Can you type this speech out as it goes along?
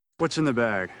What's in the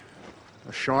bag?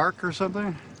 A shark or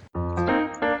something?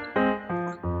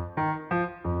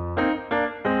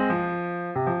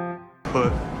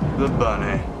 Put the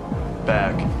bunny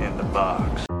back in the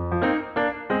box.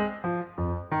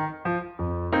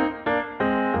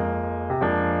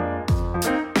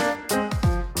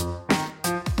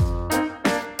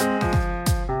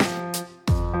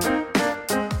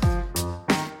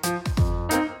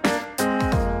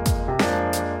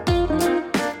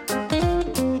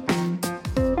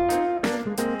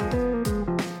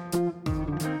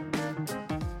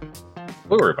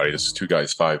 Hello, everybody. This is Two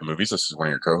Guys, Five Movies. This is one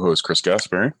of your co-hosts, Chris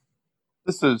Gaspari.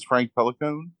 This is Frank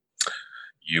Pelicone.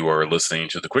 You are listening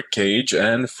to The Quick Cage.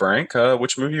 And Frank,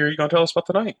 which movie are you going to tell us about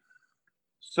tonight?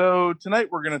 So tonight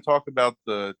we're going to talk about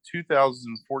the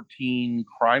 2014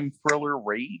 crime thriller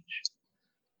Rage.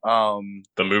 The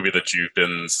movie that you've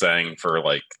been saying for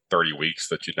like 30 weeks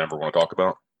that you'd never want to talk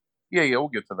about? Yeah, we'll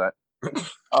get to that.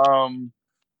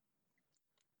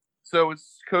 So it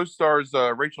co-stars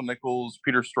Rachel Nichols,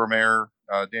 Peter Stormare,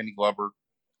 Danny Glover.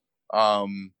 I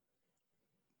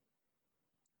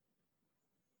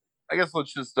guess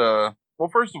let's just well,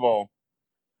 first of all,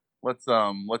 let's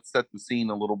set the scene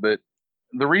a little bit.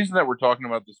 The reason that we're talking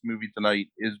about this movie tonight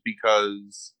is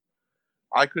because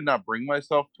I could not bring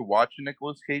myself to watch a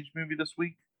Nicolas Cage movie this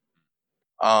week.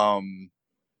 And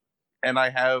I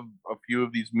have a few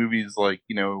of these movies, like,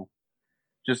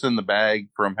 just in the bag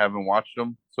from having watched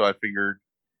them. So I figured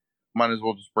might as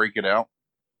well just break it out.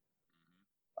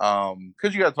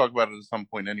 Because you got to talk about it at some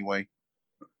point anyway.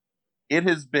 It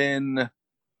has been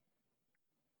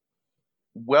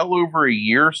well over a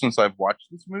year since I've watched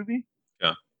this movie.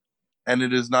 Yeah. And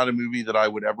it is not a movie that I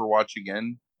would ever watch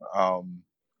again. I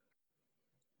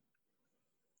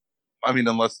mean,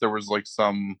 unless there was like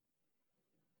some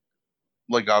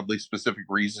like oddly specific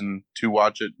reason to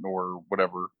watch it or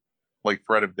whatever, like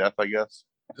threat of death, I guess.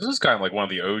 This is kind of like one of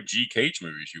the OG Cage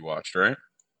movies you watched, right?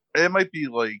 It might be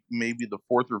like maybe the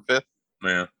fourth or fifth.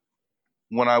 Yeah.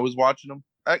 When I was watching them.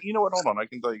 You know what? Hold on. I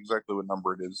can tell you exactly what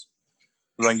number it is.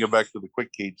 Because I can go back to the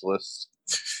Quick Cage list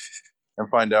and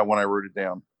find out when I wrote it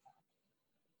down.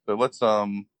 So let's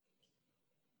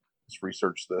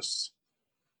research this.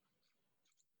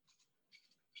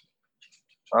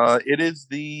 It is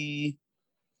the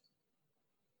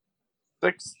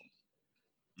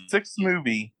sixth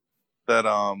movie that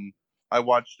I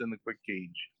watched in the Quick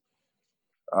Cage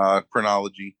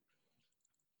chronology.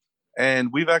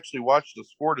 And we've actually watched a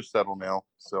score to settle now,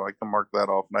 so I can mark that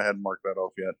off, and I hadn't marked that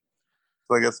off yet.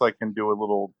 So I guess I can do a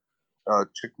little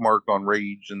tick mark on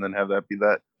Rage and then have that be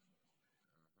that.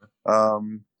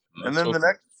 And then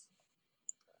the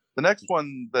next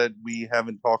one that we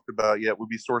haven't talked about yet would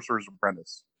be Sorcerer's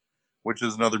Apprentice, which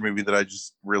is another movie that I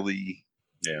just really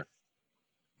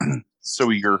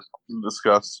so eager to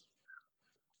discuss.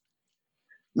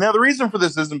 Now, the reason for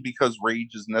this isn't because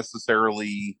Rage is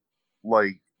necessarily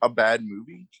like a bad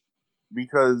movie,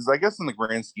 because I guess in the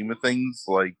grand scheme of things,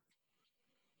 like,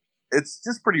 it's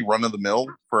just pretty run of the mill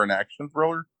for an action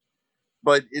thriller,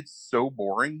 but it's so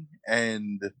boring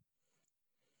and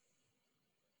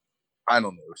I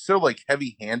don't know, so like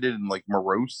heavy handed and like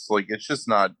morose. Like, it's just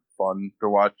not fun to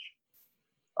watch.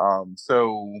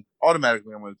 So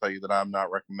automatically I'm going to tell you that I'm not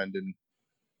recommending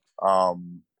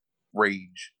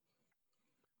Rage.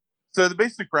 So the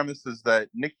basic premise is that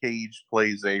Nick Cage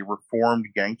plays a reformed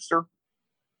gangster.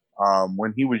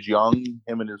 When he was young,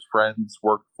 him and his friends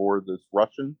worked for this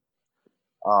Russian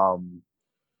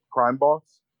crime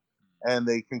boss, and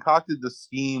they concocted this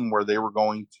scheme where they were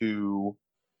going to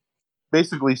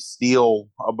basically steal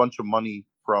a bunch of money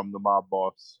from the mob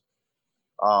boss.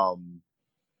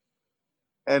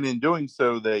 And in doing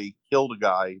so, they killed a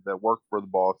guy that worked for the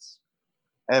boss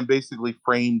and basically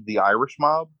framed the Irish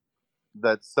mob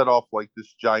that set off like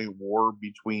this giant war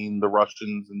between the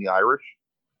Russians and the Irish.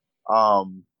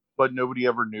 But nobody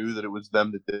ever knew that it was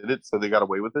them that did it, so they got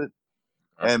away with it.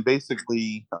 And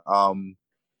basically, over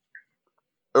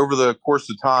the course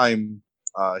of time,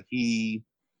 he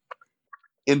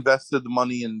invested the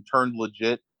money and turned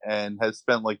legit and has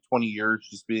spent like 20 years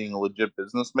just being a legit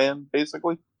businessman,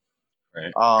 basically.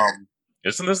 Right.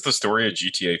 Isn't this the story of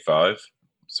GTA 5?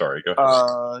 Sorry, go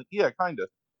ahead. Yeah, kind of.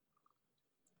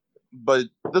 But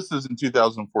this is in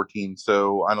 2014,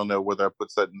 so I don't know whether that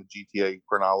puts that in the GTA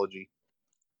chronology.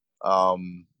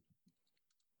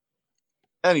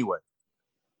 Anyway,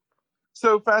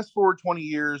 so fast forward 20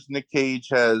 years, Nick Cage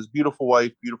has beautiful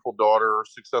wife, beautiful daughter,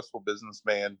 successful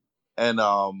businessman, and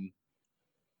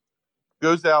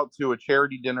goes out to a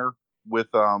charity dinner with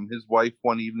his wife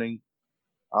one evening,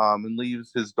 and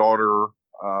leaves his daughter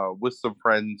with some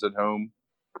friends at home.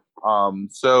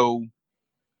 So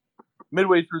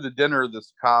midway through the dinner,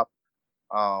 this cop,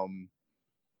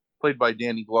 played by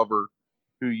Danny Glover,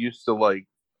 who used to like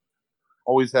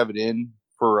always have it in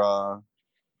for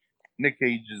Nick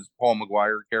Cage's Paul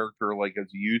McGuire character, like as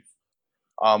a youth,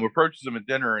 approaches him at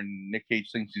dinner, and Nick Cage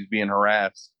thinks he's being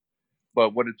harassed.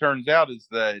 But what it turns out is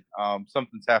that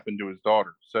something's happened to his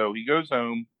daughter. So he goes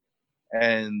home,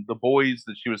 and the boys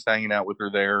that she was hanging out with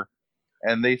are there,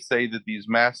 and they say that these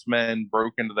masked men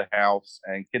broke into the house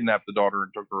and kidnapped the daughter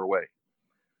and took her away.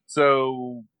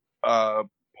 So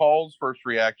Paul's first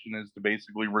reaction is to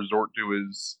basically resort to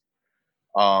his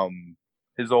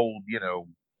old,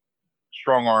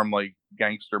 strong arm like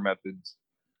gangster methods.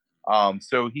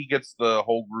 So he gets the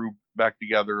whole group back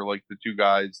together, like the two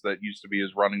guys that used to be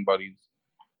his running buddies.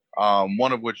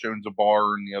 One of which owns a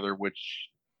bar, and the other which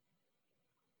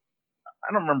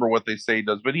I don't remember what they say he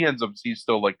does, but he's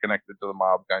still like connected to the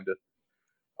mob, kind of.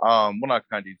 Well, not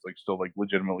kind of. He's like still like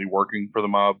legitimately working for the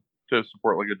mob to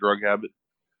support like a drug habit.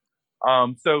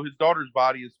 So his daughter's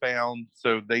body is found,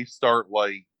 so they start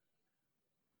like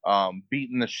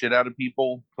beating the shit out of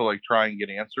people to like try and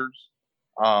get answers.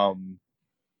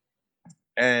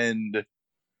 And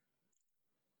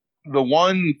the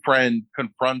one friend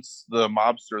confronts the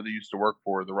mobster they used to work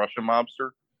for, the Russian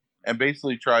mobster, and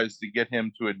basically tries to get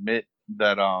him to admit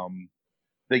that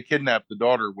they kidnapped the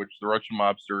daughter, which the Russian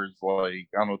mobster is like,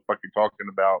 I don't know what the fuck you're talking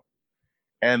about.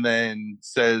 And then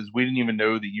says, we didn't even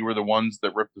know that you were the ones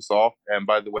that ripped us off. And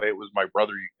by the way, it was my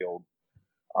brother you killed.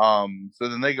 So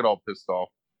then they get all pissed off.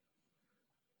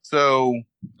 So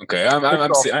okay,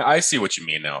 I see what you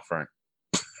mean now, Frank.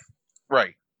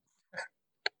 Right.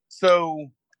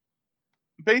 So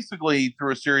basically,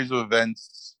 through a series of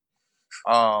events,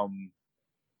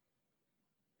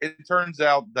 it turns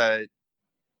out that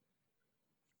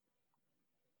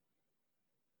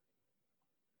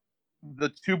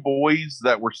the two boys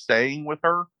that were staying with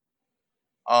her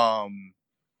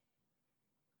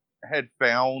had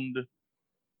found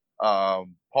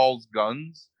Paul's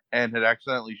guns and had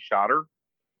accidentally shot her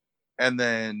and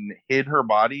then hid her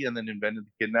body and then invented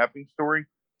the kidnapping story.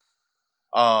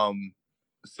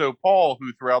 So Paul,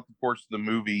 who throughout the course of the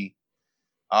movie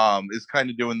is kind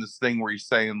of doing this thing where he's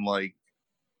saying like,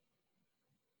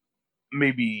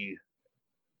 maybe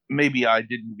I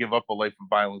didn't give up a life of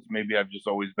violence. Maybe I've just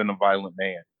always been a violent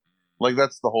man. Like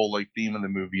that's the whole like theme of the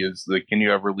movie is that can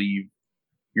you ever leave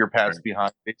your past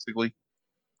behind, basically.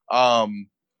 But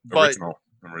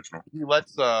Original. he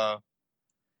lets the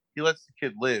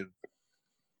kid live.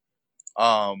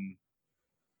 And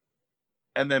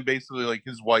then basically like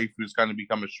his wife, who's kind of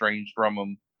become estranged from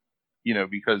him,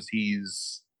 because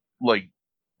he's like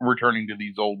returning to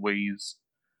these old ways,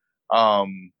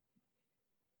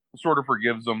 sort of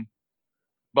forgives him.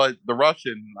 But the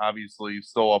Russian, obviously, is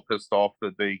still all pissed off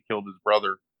that they killed his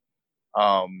brother.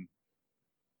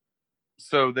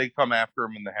 So they come after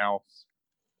him in the house.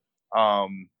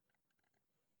 And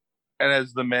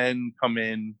as the men come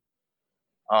in,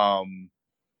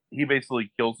 he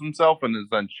basically kills himself and is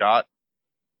then shot,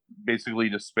 basically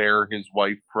to spare his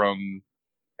wife from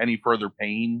any further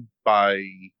pain or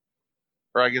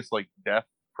I guess like death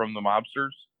from the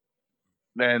mobsters.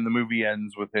 Then the movie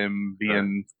ends with him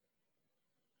being,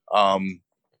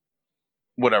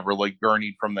 whatever, like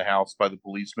gurneyed from the house by the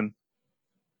policeman.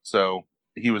 So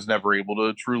he was never able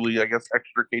to truly, I guess,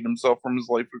 extricate himself from his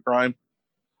life of crime.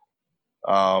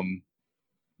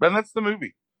 Then that's the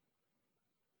movie.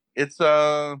 It's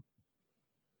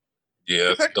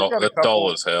it's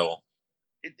dull as hell.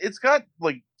 It's got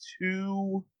like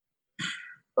two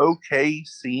okay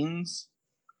scenes.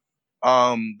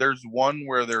 There's one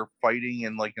where they're fighting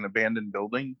in like an abandoned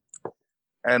building,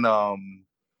 and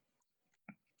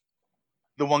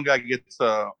the one guy gets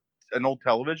an old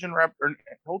television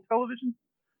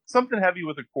something heavy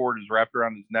with a cord is wrapped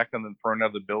around his neck and then thrown out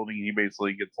of the building. And he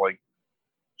basically gets like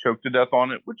choked to death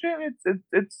on it, which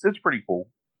it's pretty cool.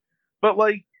 But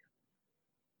like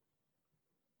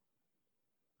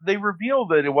they reveal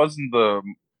that it wasn't the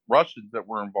Russians that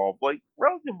were involved, like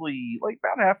relatively like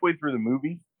about halfway through the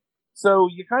movie. So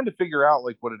you kind of figure out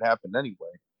like what had happened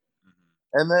anyway.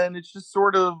 Mm-hmm. And then it's just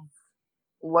sort of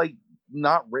like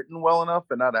not written well enough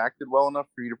and not acted well enough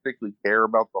for you to particularly care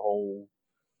about the whole,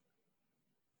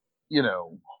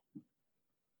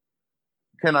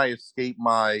 can I escape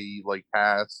my like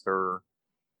past, or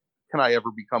can I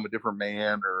ever become a different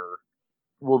man, or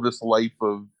will this life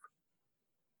of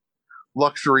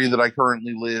luxury that I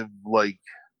currently live, like,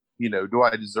 do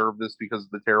I deserve this because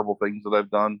of the terrible things that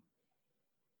I've done?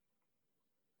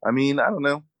 I mean, I don't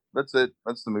know. That's it.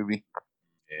 That's the movie.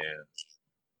 Yeah.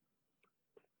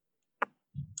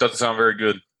 Doesn't sound very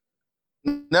good.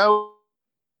 No,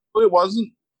 it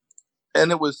wasn't.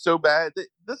 and it was so bad.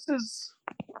 This is.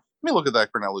 Let me look at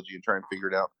that chronology and try and figure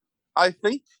it out. I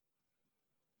think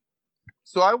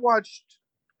so. I watched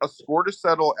A Score to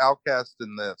Settle, Outcast,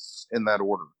 in that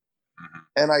order,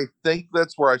 and I think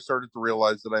that's where I started to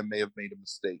realize that I may have made a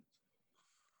mistake.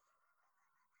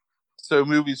 So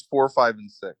movies 4, 5,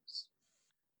 and 6,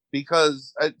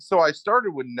 because I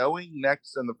started with Knowing,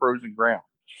 Next, and The Frozen Ground.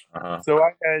 So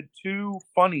I had two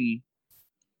funny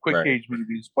quick cage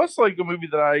movies, plus like a movie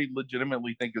that I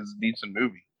legitimately think is a decent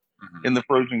movie in The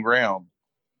Frozen Ground.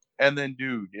 And then,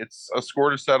 dude, it's A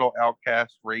Score to Settle,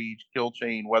 Outcast, Rage, Kill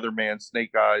Chain, Weatherman,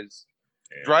 Snake Eyes.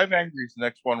 Yeah. Drive Angry is the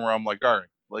next one where I'm like, all right,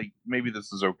 like maybe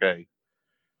this is okay.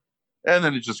 And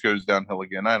then it just goes downhill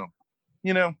again. I don't know.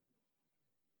 You know,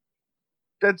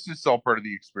 that's just all part of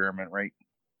the experiment, right?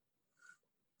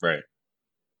 Right.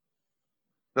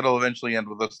 That'll eventually end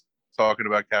with us talking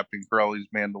about Captain Corelli's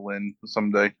mandolin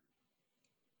someday.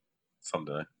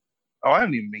 Someday. Oh, I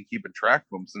haven't even been keeping track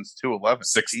of them since 2/11.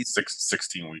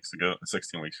 16 weeks ago.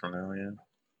 16 weeks from now, yeah.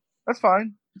 That's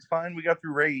fine. It's fine. We got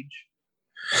through Rage.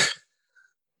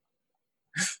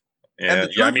 Yeah, and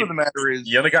the truth of the matter is,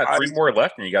 you only got 3 more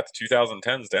left, and you got the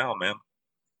 2010s down, man.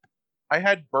 I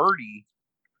had Birdie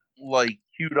like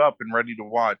queued up and ready to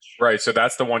watch. Right, so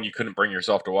that's the one you couldn't bring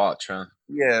yourself to watch, huh?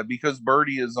 Yeah, because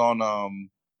Birdie is on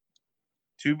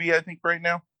Tubi, I think, right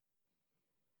now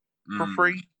for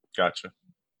free. Gotcha.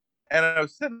 And I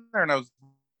was sitting there and I was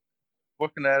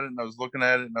looking at it and I was looking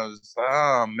at it and I was,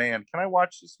 oh man, can I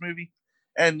watch this movie?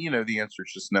 And you know, the answer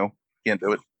is just no, can't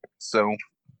do it. So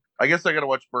I guess I got to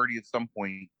watch Birdie at some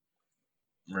point.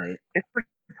 Right. It's the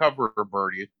cover of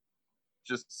Birdie.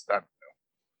 Just, I don't know.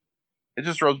 It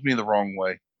just rubs me the wrong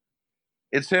way.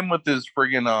 It's him with his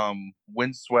friggin'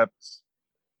 windswept,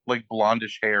 like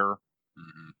blondish hair.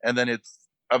 And then it's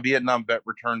a Vietnam vet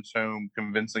returns home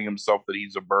convincing himself that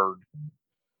he's a bird.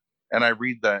 And I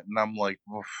read that and I'm like,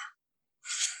 oof.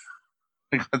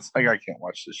 It's like I can't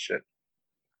watch this shit.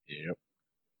 Yep.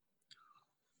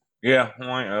 Yeah,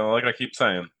 like I keep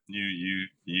saying,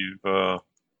 you've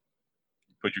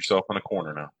put yourself in a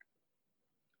corner now.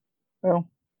 Well,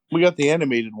 we got the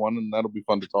animated one, and that'll be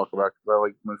fun to talk about because I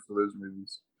like most of those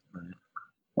movies. Right.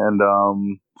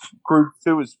 And Crew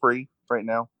 2 is free right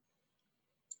now.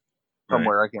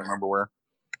 Somewhere, right. I can't remember where.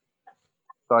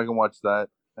 So I can watch that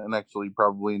and actually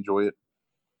probably enjoy it.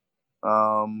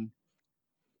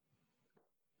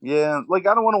 Yeah, like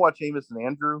I don't want to watch Amos and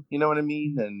Andrew, you know what I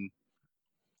mean? And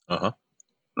I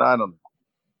don't know.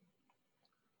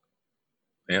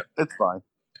 Yeah. It's fine.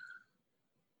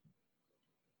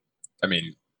 I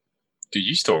mean, dude,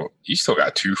 you still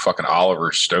got 2 fucking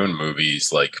Oliver Stone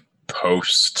movies like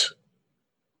post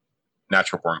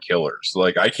Natural Born Killers.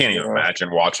 Like I can't even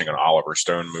imagine watching an Oliver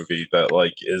Stone movie that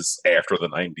like is after the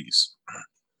 90s.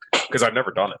 Because I've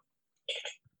never done it.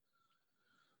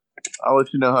 I'll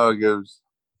let you know how it goes.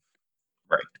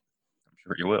 Right. I'm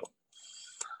sure you will.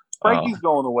 Frankie's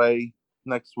going away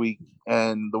next week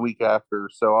and the week after,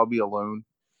 so I'll be alone.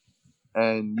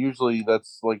 And usually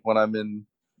that's like when I'm in,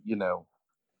 you know,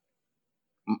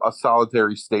 a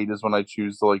solitary state is when I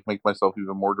choose to like make myself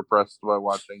even more depressed by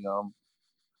watching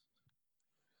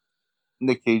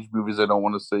Nick Cage movies I don't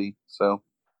want to see. So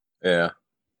yeah,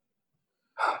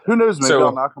 who knows? Maybe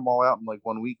I'll knock them all out in like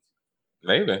 1 week.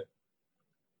 Maybe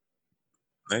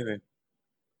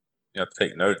you have to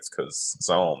take notes because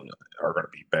some of them are going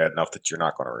to be bad enough that you're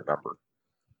not going to remember.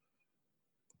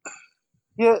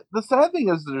 Yeah, the sad thing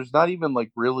is there's not even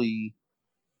like really.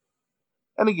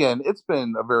 And again, it's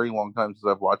been a very long time since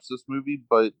I've watched this movie,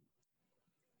 but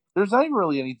there's not even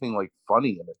really anything like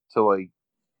funny in it to like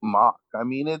mock. I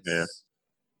mean,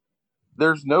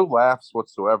 there's no laughs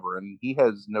whatsoever, and he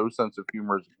has no sense of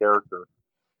humor as a character.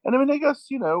 And I mean, I guess,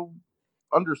 you know,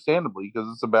 understandably, because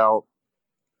it's about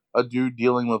a dude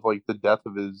dealing with like the death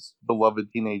of his beloved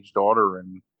teenage daughter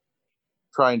and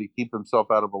trying to keep himself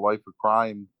out of a life of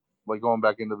crime, like going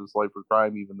back into this life of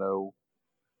crime, even though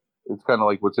it's kind of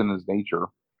like what's in his nature.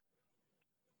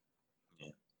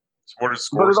 Yeah. So what is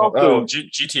scores? Also,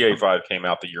 GTA 5 came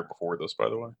out the year before this, by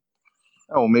the way.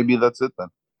 Oh, maybe that's it then.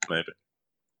 Maybe.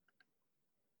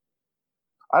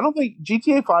 I don't think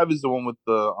GTA 5 is the one with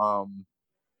the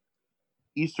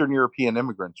Eastern European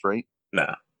immigrants, right?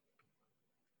 Nah.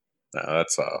 No,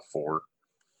 that's 4.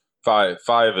 5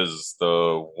 is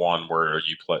the one where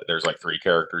you play. There's like 3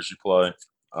 characters you play.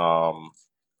 Oh,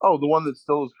 the one that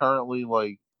still is currently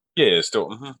like. Yeah, it's still.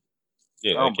 Mm-hmm.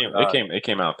 Yeah, it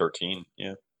came out 13.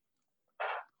 Yeah.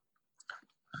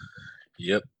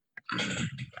 Yep.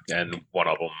 And one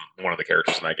of the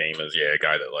characters in that game is a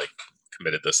guy that like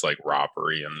committed this like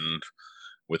robbery and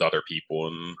with other people,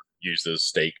 and used his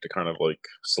stake to kind of like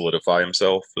solidify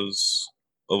himself as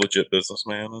a legit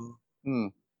businessman and Hmm.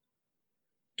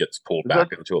 gets pulled Is back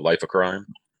that- into a life of crime.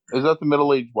 Is that the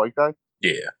middle-aged white guy?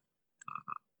 Yeah.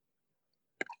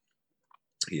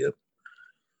 Yep.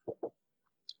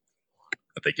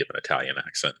 I think give an Italian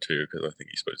accent too, because I think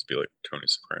he's supposed to be like Tony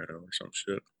Soprano or some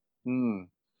shit. Hmm.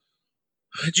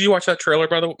 Did you watch that trailer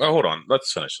by the way? Oh, hold on.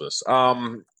 Let's finish this.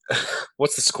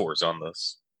 What's the scores on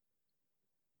this?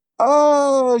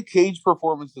 Cage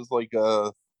performance is like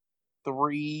a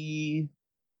 3.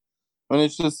 I mean,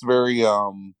 it's just very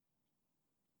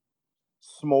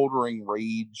smoldering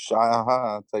rage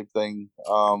type thing.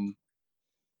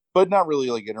 But not really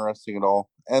like interesting at all.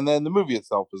 And then the movie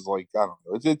itself is like, I don't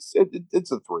know,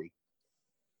 it's a 3.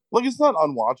 Like, it's not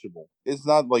unwatchable. It's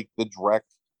not like the direct,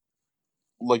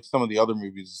 like some of the other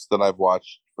movies that I've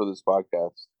watched for this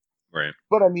podcast. Right.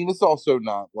 But I mean, it's also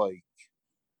not like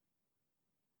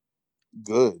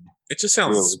good. It just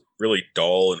sounds really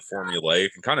dull and formulaic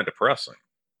and kind of depressing.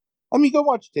 I mean, go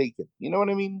watch Taken. You know what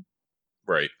I mean?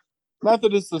 Right. Not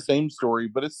that it's the same story,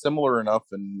 but it's similar enough,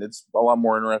 and it's a lot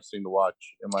more interesting to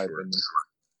watch, in my opinion.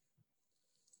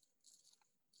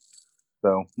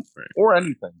 So, Right. or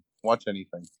anything. Watch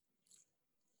anything.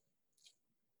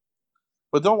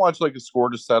 But don't watch like A Score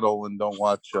to Settle, and don't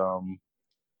watch,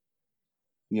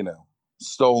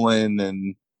 Stolen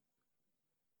and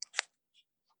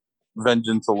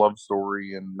Vengeance, a Love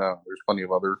Story, and there's plenty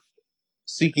of other.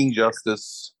 Seeking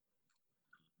Justice.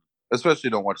 Especially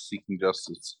don't watch Seeking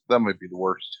Justice. That might be the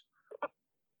worst.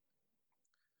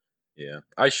 Yeah.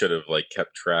 I should have like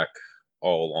kept track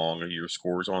all along of your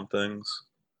scores on things.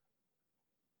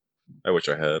 I wish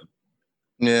I had.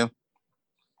 Yeah.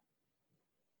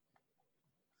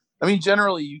 I mean,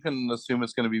 generally, you can assume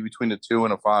it's going to be between a 2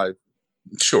 and a 5.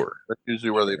 Sure. That's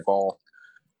usually where they fall.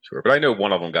 Sure. But I know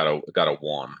one of them got a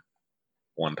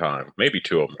 1 time. Maybe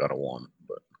 2 of them got a 1.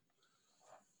 But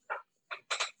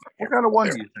What kind of one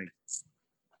do you think?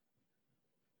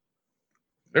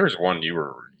 there was one you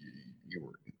were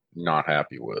not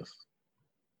happy with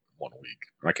 1 week.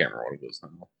 I can't remember what it was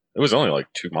now. It was only like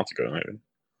 2 months ago, maybe.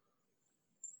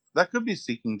 That could be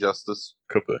Seeking Justice.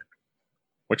 Could be.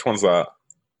 Which one's that?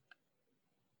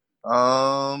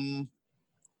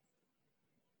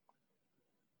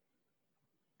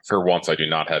 For once, I do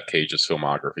not have Cage's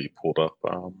filmography pulled up.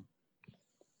 Trying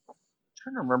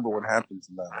to remember what happens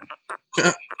in that one.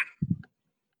 I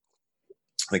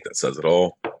think that says it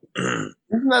all.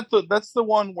 Isn't that that's the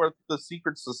one where the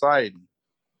secret society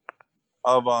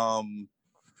of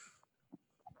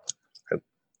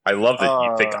I love that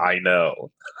you think I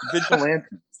know. vigilantes,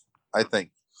 I think.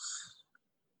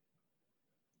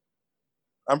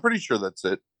 I'm pretty sure that's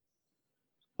it.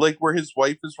 Like where his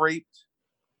wife is raped.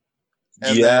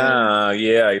 And Yeah,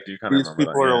 I do kind of these remember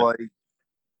people that. are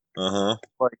Yeah.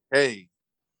 like, hey,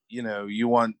 you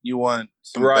want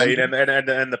some Right, vengeance?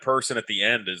 and the person at the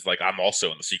end is like, I'm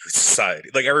also in the secret society.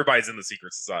 Like everybody's in the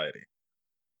secret society.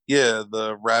 Yeah,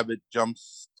 the rabbit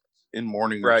jumps in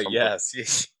mourning. Right. Or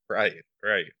Yes. Right.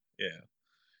 Yeah.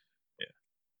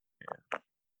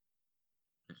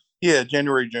 Yeah,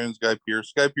 January Jones, Guy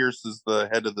Pearce. Guy Pearce is the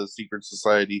head of the secret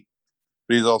society,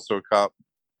 but he's also a cop.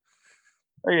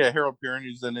 Oh yeah, Harold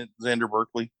Perrine's in it. Xander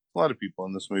Berkeley. A lot of people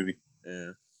in this movie.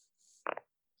 Yeah.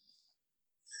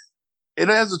 It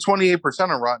has a 28%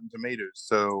 on Rotten Tomatoes,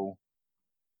 so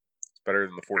It's better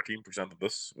than the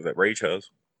 14% that Rage has.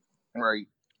 right.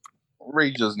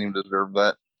 Rage doesn't even deserve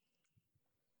that.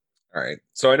 All right.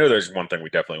 So I know there's one thing we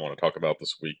definitely want to talk about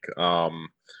this week.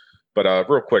 But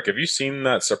real quick, have you seen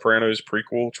that Sopranos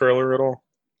prequel trailer at all?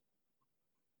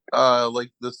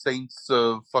 Like the Saints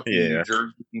of fucking Yeah. New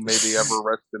Jersey, may they ever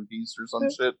rest in peace or some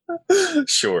shit.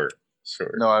 Sure.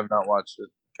 No, I've not watched it.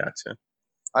 Gotcha.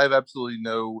 I have absolutely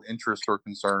no interest or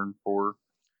concern for.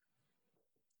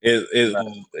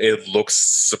 It looks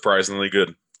surprisingly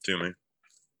good to me.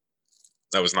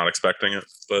 I was not expecting it,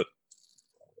 but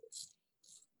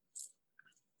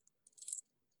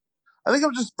I think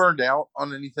I'm just burned out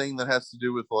on anything that has to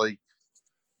do with like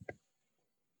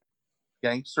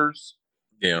gangsters.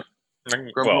 yeah.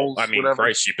 Well, Criminals, I mean, whatever.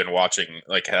 Christ, you've been watching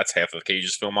like that's half of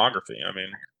Cage's filmography. I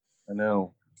mean, I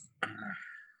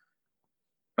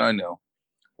know.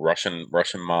 Russian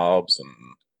mobs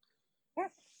and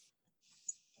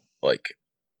like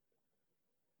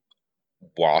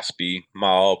waspy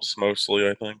mobs mostly.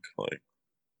 I think like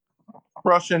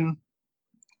Russian.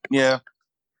 Yeah.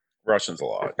 Russians a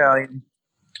lot. Italian.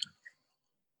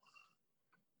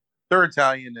 They're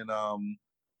Italian and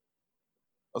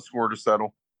A Score to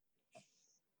Settle.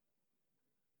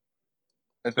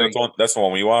 I think. That's the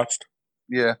one we watched.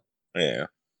 Yeah. Yeah.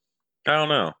 I don't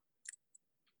know.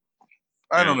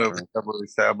 I don't know if it's ever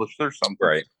established. There's something.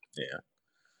 Right. Yeah.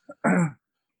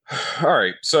 All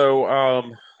right. So, I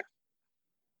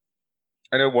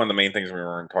know one of the main things we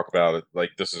were going to talk about,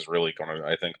 like this is really going to,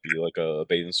 I think, be like a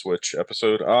bait and switch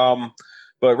episode.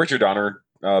 But Richard Donner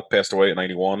passed away at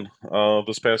 91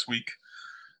 this past week.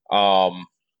 And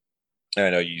I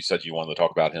know you said you wanted to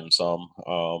talk about him some.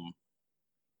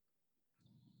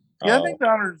 Yeah, I think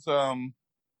Donner's an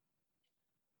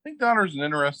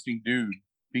interesting dude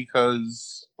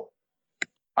because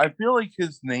I feel like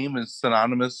his name is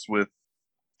synonymous with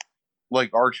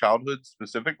like our childhood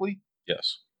specifically.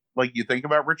 Yes. Like you think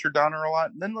about Richard Donner a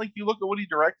lot, and then like you look at what he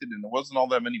directed, and it wasn't all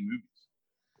that many movies.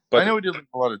 But I know he did like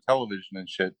a lot of television and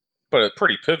shit. But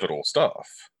pretty pivotal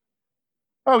stuff.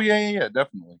 Oh yeah,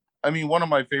 definitely. I mean, one of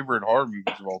my favorite horror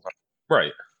movies of all time.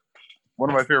 Right. One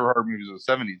of my favorite horror movies of the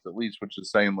 '70s, at least, which is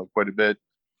saying like quite a bit.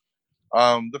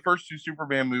 The first two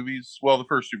Superman movies. Well, the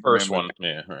first Superman First one,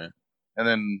 movie, yeah, right. and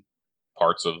then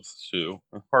Parts of two.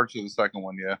 parts of the second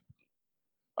one, yeah.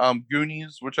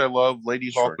 Goonies, which I love,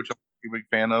 Lady Sure. Hawk, which I'm a big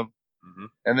fan of, Mm-hmm.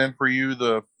 and then for you,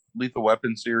 the Lethal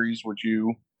Weapon series, which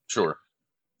you Sure.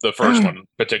 The first one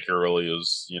particularly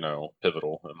is, you know,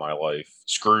 pivotal in my life.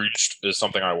 Scrooged is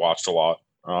something I watched a lot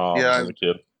as a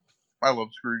kid. I love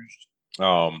Scrooged.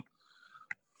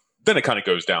 Then it kind of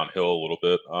goes downhill a little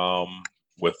bit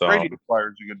with Radio Flyer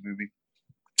is a good movie.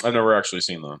 I've never actually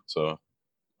seen that, so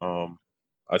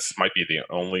this might be the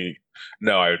only.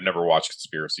 No, I've never watched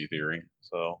Conspiracy Theory,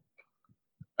 so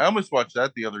I almost watched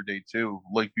that the other day too,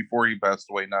 like before he passed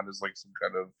away, not as like some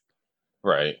kind of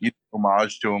right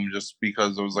homage to him, just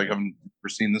because I was like, I've never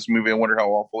seen this movie. I wonder how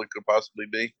awful it could possibly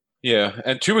be. Yeah,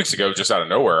 and 2 weeks ago, just out of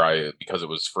nowhere, because it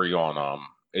was free on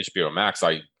HBO Max,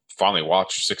 I finally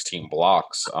watched 16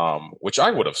 Blocks, which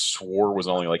I would have swore was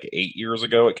only like 8 years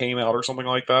ago it came out or something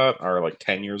like that, or like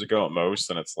 10 years ago at most,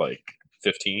 and it's like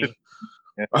 15.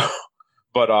 Yeah.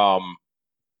 But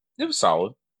it was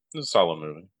solid. It was a solid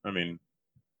movie. I mean,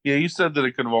 yeah, you said that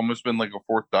it could have almost been like a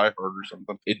fourth Die Hard or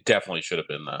something. It definitely should have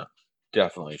been that.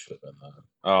 Definitely should have been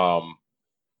that.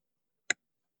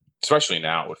 Especially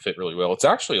now, it would fit really well. It's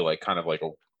actually like kind of like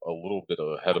a little bit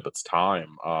ahead of its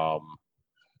time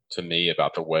to me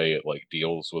about the way it like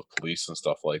deals with police and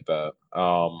stuff like that.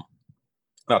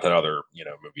 Not that other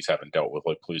movies haven't dealt with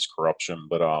like police corruption,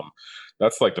 but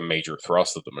that's like the major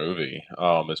thrust of the movie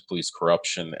is police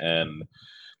corruption.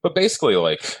 But basically,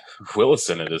 like Willis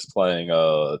in it is playing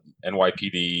a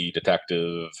NYPD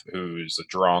detective who's a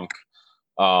drunk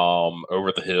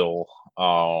over the hill.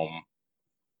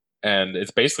 And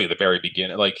it's basically the very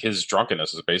beginning, like his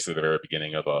drunkenness is basically the very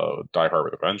beginning of Die Hard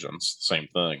with a Vengeance. Same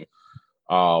thing.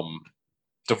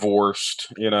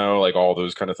 Divorced, like all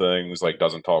those kind of things, like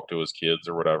doesn't talk to his kids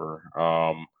or whatever.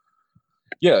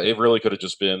 Yeah, it really could have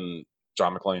just been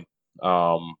John McClane.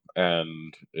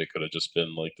 And it could have just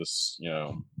been like this,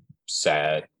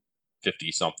 sad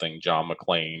 50-something John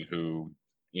McClane who,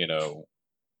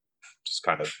 just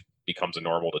kind of becomes a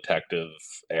normal detective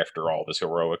after all this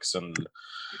heroics and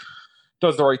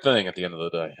does the right thing at the end of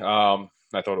the day. I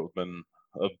thought it would have been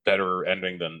a better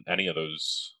ending than any of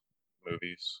those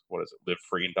movies. What is it? Live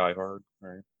Free and Die Hard,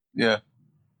 right? Yeah.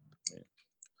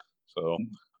 So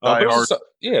Die Hard.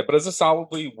 But it's a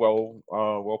solidly well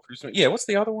produced. Yeah, what's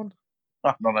the other one?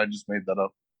 No, I just made that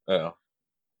up. Oh,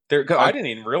 I didn't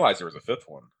even realize there was a fifth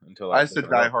one until I said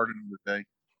Die Hard another day.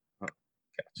 Oh,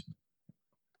 gotcha.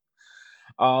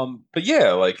 But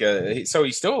yeah, like so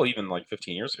he's still, even like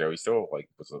 15 years ago, he still like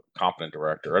was a competent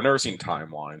director. I've never seen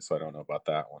Timeline, so I don't know about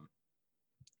that one.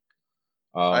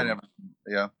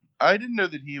 I didn't know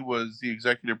that he was the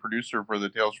executive producer for the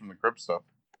Tales from the Crypt stuff.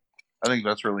 I think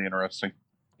that's really interesting.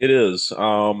 It is.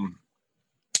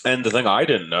 And the thing I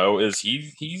didn't know is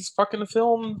he's fucking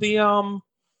filmed the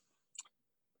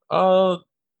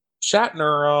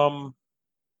Shatner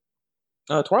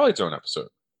Twilight Zone episode.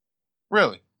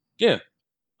 Really? Yeah,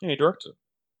 he directed it.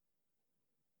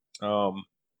 I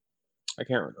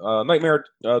can't Nightmare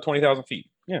 20,000 Feet.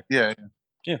 Yeah. Yeah,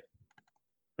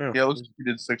 it looks like he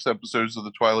did 6 episodes of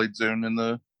the Twilight Zone in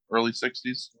the early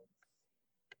 60s.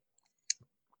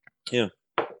 Yeah.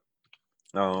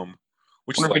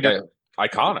 Which is like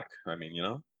iconic. I mean,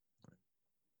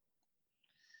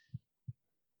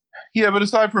 Yeah, but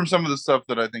aside from some of the stuff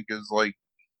that I think is like,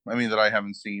 that I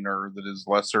haven't seen or that is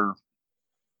lesser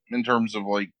in terms of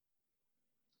like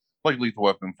Lethal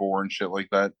Weapon 4 and shit like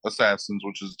that, Assassins,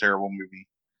 which is a terrible movie,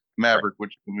 Maverick,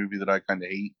 which is a movie that I kind of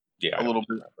hate a little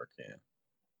bit. Maverick, yeah.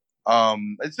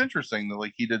 It's interesting that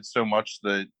like he did so much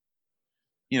that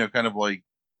kind of like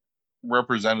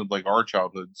represented like our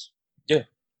childhoods. Yeah.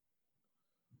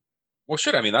 Well,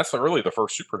 shit. I mean, that's really the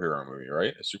first superhero movie,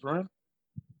 right? Superman.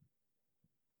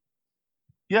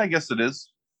 Yeah, I guess it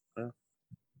is.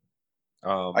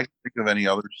 Um, I can think of any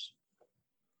others.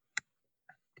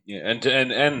 yeah,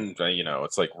 and you know,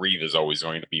 it's like Reeve is always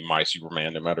going to be my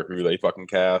Superman, no matter who they fucking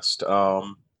cast.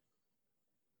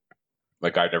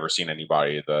 Like I've never seen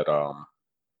anybody that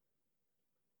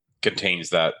contains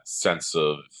that sense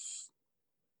of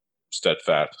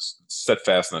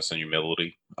steadfastness and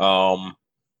humility. Oh,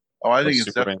 I Like think it's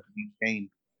Superman. definitely Dean Kane.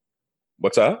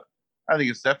 What's that? I think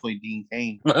it's definitely Dean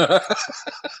Kane.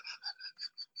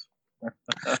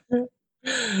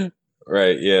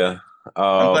 Right, yeah.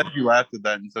 I'm glad you laughed at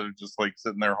that instead of just like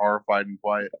sitting there horrified and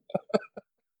quiet.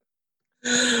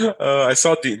 I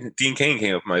saw Dean Kane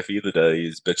came up my feed today.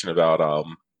 He's bitching about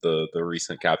the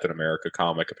recent Captain America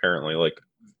comic, apparently like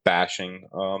bashing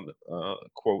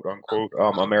quote unquote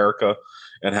America,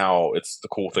 and how it's the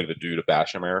cool thing to do to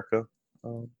bash America.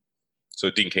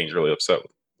 So Dean Kane's really upset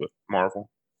with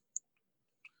Marvel.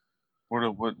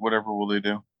 Whatever will they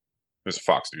do? There's a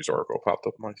Fox News article popped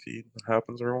up in my feed. That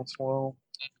happens every once in a while,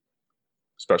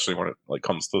 especially when it like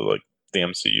comes to like the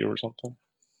MCU or something.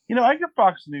 You know, I get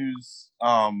Fox News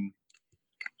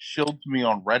shilled to me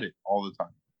on Reddit all the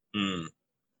time.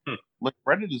 Like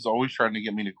Reddit is always trying to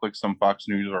get me to click some Fox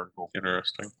News article.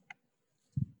 Interesting.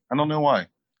 I don't know why.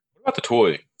 What about the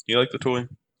toy? You like the toy?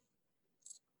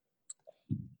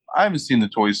 I haven't seen the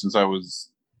toy since I was,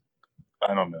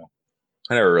 I don't know,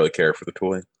 I never really cared for the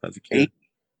toy as a kid.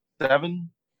 8, 7.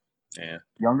 Yeah.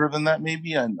 Younger than that,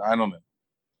 maybe. I don't know.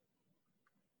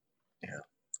 Yeah.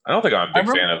 I don't think I'm a big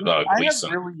fan of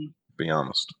Gleason. To be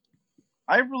honest,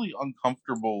 I have really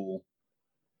uncomfortable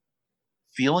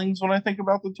feelings when I think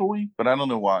about the toy, but I don't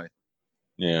know why.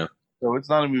 Yeah. So it's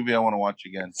not a movie I want to watch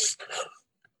again.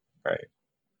 Right.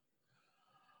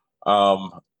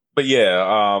 But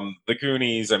yeah, the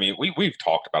Goonies. I mean, we've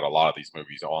talked about a lot of these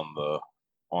movies on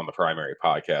the primary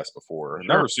podcast before. Sure.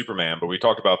 Never Superman, but we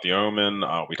talked about The Omen.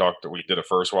 We did a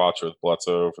first watch with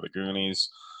Bledsoe for the Goonies.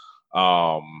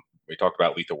 We talked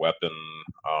about Lethal Weapon.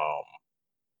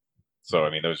 So I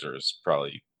mean, those are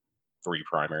probably 3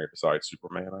 primary besides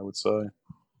Superman, I would say.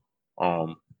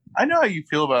 I know how you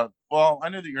feel about. Well, I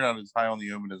know that you're not as high on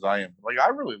The Omen as I am. But like, I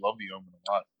really love The Omen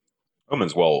a lot.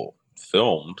 Omen's well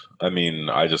filmed. I mean,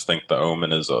 I just think The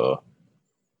Omen is a.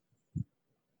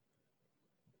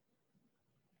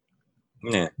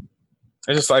 Yeah.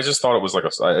 I just thought it was like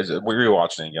we were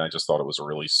watching it again. I just thought it was a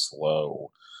really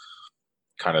slow,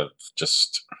 kind of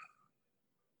just.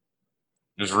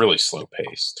 It was really slow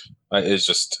paced. It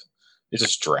just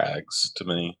drags to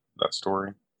me, that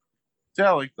story. Yeah,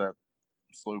 I like that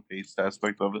slow paced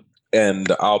aspect of it.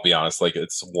 And I'll be honest, like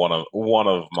it's one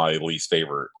of my least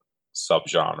favorite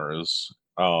subgenres.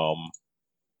 I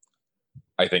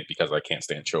think because I can't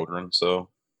stand children, so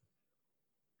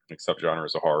like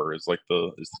subgenres of horror is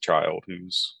the child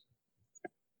who's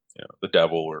the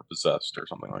devil or possessed or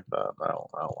something like that. I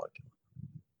don't like it.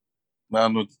 I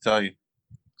don't know what to tell you.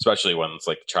 Especially when it's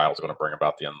like the child's going to bring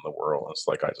about the end of the world. It's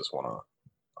like I just want to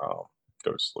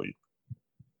go to sleep.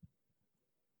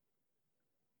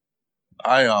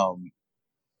 I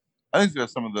think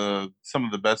that's some of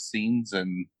the best scenes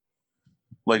in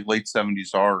like late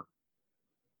 70s horror.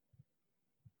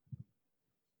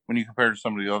 When you compare to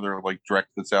some of the other like direct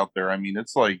that's out there, I mean,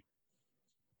 it's like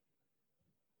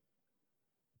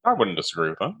I wouldn't disagree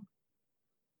with that.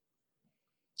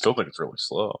 Still think it's really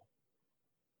slow.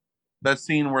 That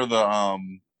scene where the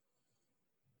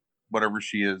whatever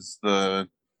she is, the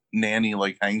nanny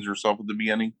like hangs herself at the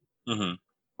beginning. Mm-hmm.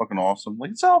 Fucking awesome.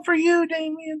 Like, it's all for you,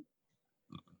 Damien.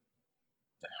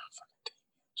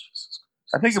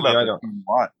 I think about that a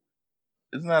lot.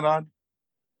 Isn't that odd?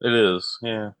 It is,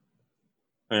 yeah.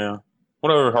 Yeah.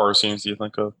 What other horror scenes do you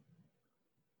think of?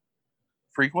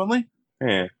 Frequently?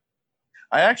 Yeah.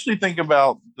 I actually think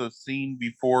about the scene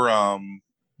before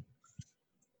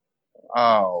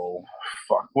oh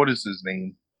fuck, what is his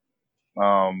name?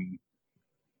 God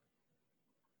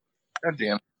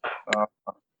damn.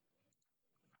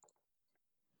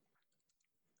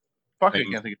 Fuck, I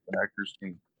can't think of the actor's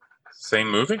name.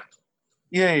 Same movie?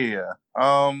 Yeah.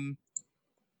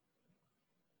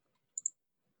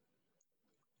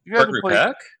 Gregory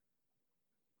Peck?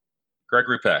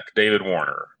 Gregory Peck, David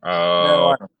Warner.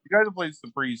 No, the guy that plays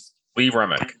the priest. Lee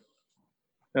Remick.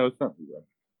 No, it's not Lee Remick.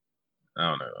 I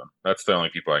don't know. That's the only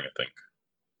people I can think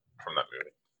from that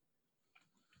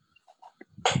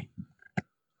movie.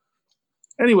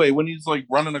 Anyway, when he's like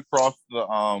running across the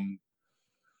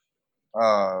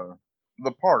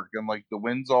park and like the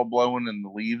wind's all blowing and the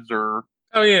leaves are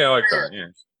I like that. Yeah,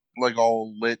 like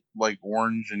all lit like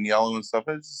orange and yellow and stuff.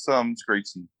 It's a great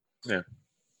scene. Yeah.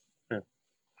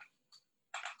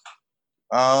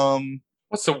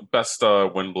 What's the best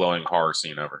wind blowing horror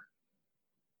scene ever?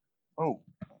 Oh.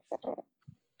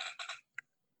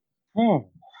 Hmm.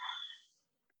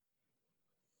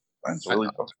 That's really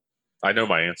tough. I know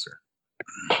my answer.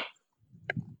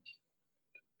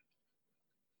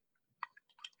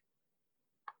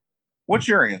 What's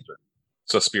your answer?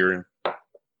 Suspiria.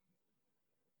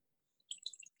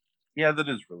 Yeah, that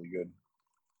is really good.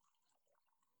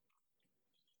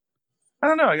 I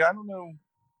don't know. I don't know.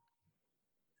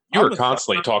 You were I'm a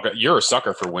constantly sucker. talking. You're a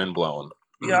sucker for wind blowing.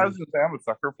 Yeah, I was gonna say I'm a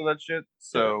sucker for that shit.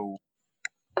 So,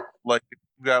 like, if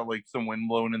you got like some wind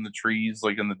blowing in the trees,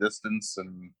 like in the distance,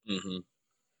 and Mm-hmm.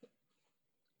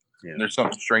 Yeah. there's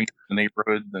something strange in the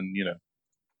neighborhood, then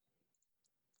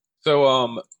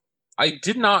So, I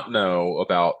did not know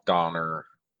about Donner.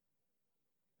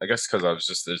 I guess because I was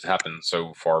just it happened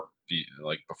so far,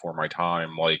 like before my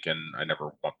time, like, and I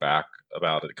never went back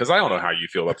about it because I don't know how you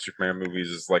feel about Superman movies.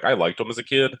 Is like I liked them as a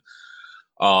kid.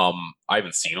 I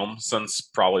haven't seen them since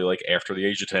probably like after the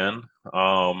age of 10.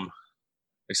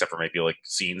 Except for maybe like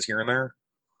scenes here and there.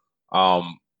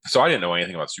 So I didn't know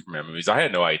anything about Superman movies. I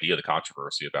had no idea the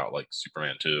controversy about like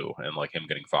Superman 2 and like him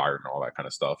getting fired and all that kind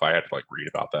of stuff. I had to like read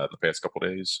about that in the past couple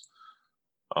days.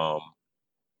 Um,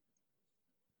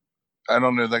 I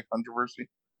don't know that controversy.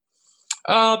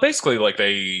 Basically, like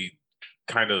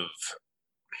kind of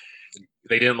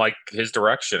they didn't like his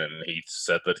direction, and he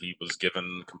said that he was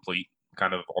given complete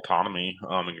kind of autonomy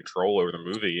and control over the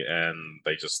movie, and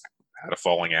they just had a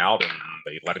falling out, and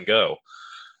they let him go.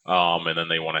 And then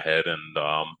they went ahead and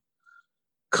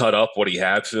cut up what he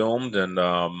had filmed, and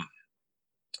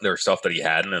there was stuff that he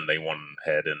hadn't, and they went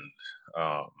ahead and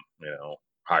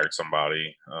hired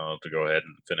somebody to go ahead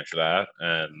and finish that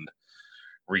and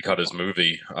recut his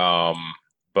movie.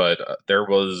 But there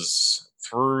was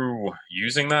through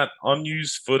using that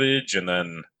unused footage and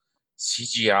then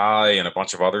CGI and a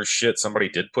bunch of other shit. Somebody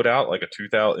did put out like a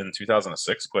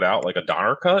 2006 put out like a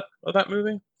Donner cut of that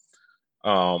movie.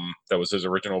 That was his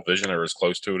original vision, or as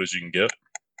close to it as you can get.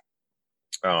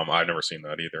 I've never seen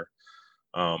that either.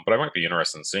 But I might be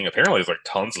interested in seeing. Apparently, there's like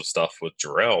tons of stuff with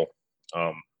Jarrell,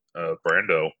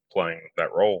 Brando playing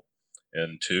that role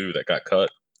in 2 that got cut.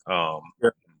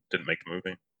 Didn't make the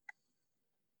movie,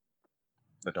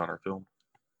 the Donner film.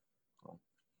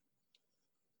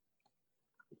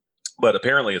 But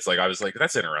apparently, it's like I was like,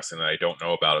 that's interesting that I don't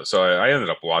know about it. So I ended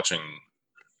up watching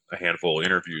a handful of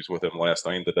interviews with him last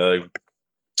night and today.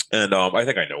 And I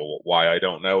think I know why I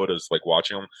don't know it is like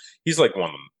watching him. He's like one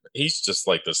of them. He's just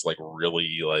like this, like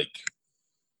really like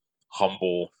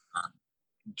humble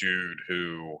dude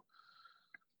who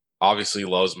obviously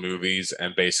loves movies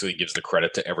and basically gives the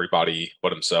credit to everybody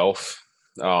but himself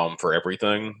for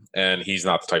everything. And he's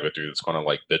not the type of dude that's going to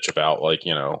like bitch about like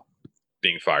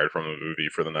being fired from a movie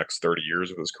for the next 30 years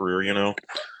of his career.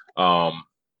 So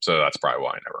that's probably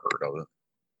why I never heard of it.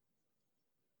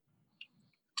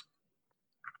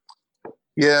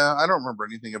 Yeah, I don't remember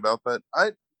anything about that.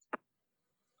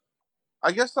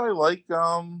 I guess I like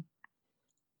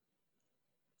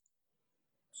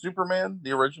Superman,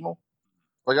 the original.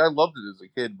 Like I loved it as a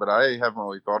kid, but I haven't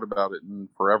really thought about it in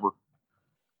forever.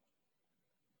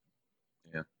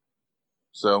 Yeah.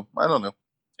 So I don't know.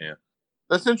 Yeah.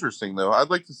 That's interesting though. I'd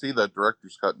like to see that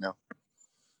director's cut now.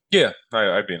 Yeah,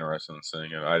 I'd be interested in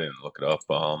seeing it. I didn't look it up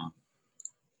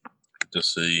to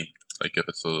see like if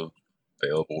it's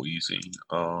available easy.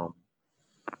 Let's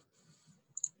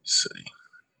see.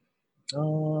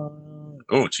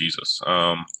 Oh Jesus.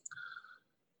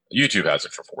 YouTube has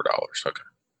it for $4. Okay.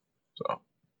 So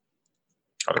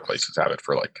other places have it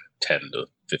for like 10 to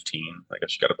 15. I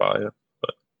guess you got to buy it,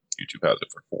 but YouTube has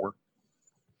it for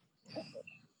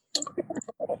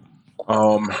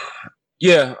 $4.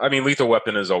 Yeah, I mean, Lethal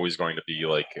Weapon is always going to be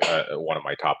like one of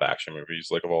my top action movies,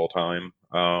 like of all time.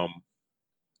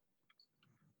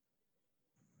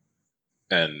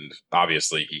 And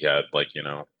obviously, he had like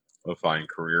a fine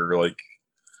career, like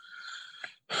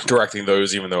directing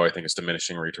those. Even though I think it's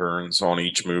diminishing returns on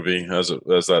each movie as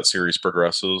that series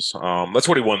progresses. That's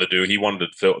what he wanted to do. He wanted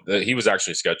to film. He was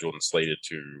actually scheduled and slated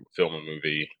to film a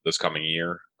movie this coming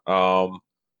year. And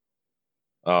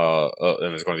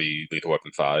it was going to be Lethal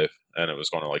Weapon 5, and it was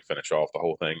going to like finish off the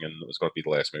whole thing, and it was going to be the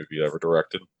last movie he ever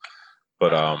directed.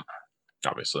 But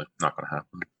obviously, not going to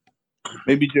happen.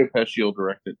 Maybe Joe Pesci will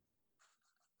direct it.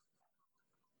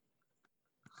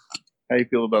 How you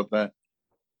feel about that?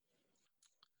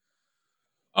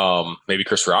 Maybe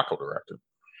Chris Rock will direct it.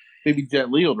 Maybe Jet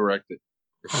Li will direct it.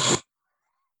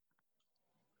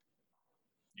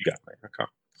 You got me. Okay.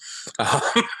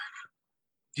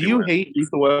 Do you hate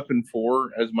Lethal Weapon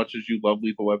 4 as much as you love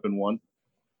Lethal Weapon 1?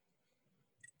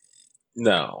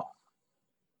 No.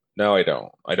 No, I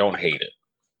don't. I don't hate it.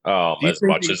 Do you As think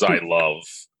much that as I love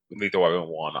Lethal Weapon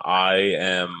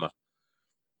 1,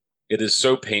 it is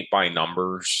so paint by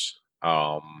numbers,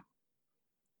 and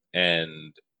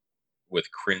with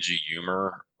cringy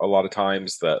humor a lot of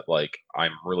times that like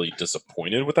I'm really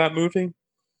disappointed with that movie.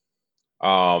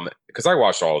 Because I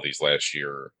watched all of these last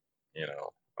year, you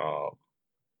know,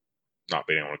 not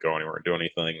being able to go anywhere and do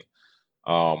anything,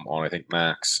 on I think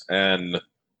Max, and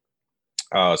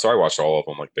so I watched all of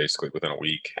them like basically within a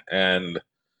week, and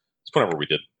it's whenever we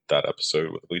did that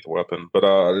episode with Lethal Weapon. But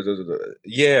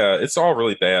yeah, it's all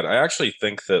really bad. I actually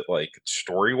think that like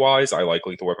story wise, I like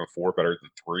Lethal Weapon 4 better than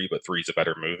 3, but 3 is a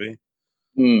better movie.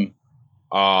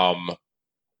 Hmm. Um,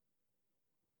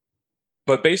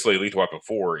 but basically, Lethal Weapon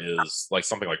 4 is like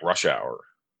something like Rush Hour,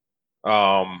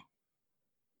 um,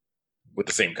 with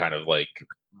the same kind of like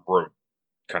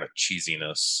kind of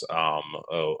cheesiness, of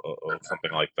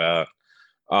something like that.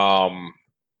 Um,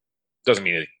 doesn't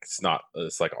mean it's not.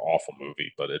 It's like an awful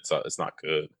movie, but it's not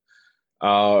good.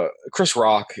 Chris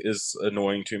Rock is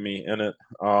annoying to me in it,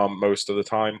 most of the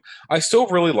time. I still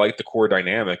really like the core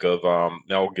dynamic of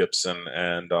Mel Gibson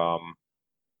and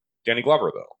Danny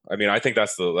Glover, though. I mean, I think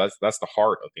that's the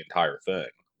heart of the entire thing.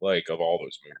 Like of all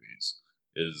those movies,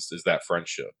 is that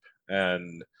friendship.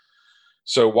 And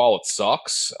so while it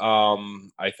sucks,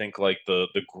 I think like the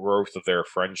growth of their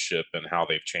friendship and how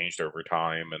they've changed over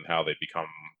time and how they become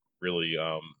really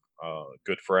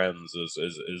good friends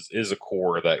is a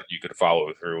core that you could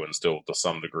follow through and still to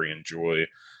some degree enjoy.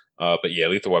 But yeah,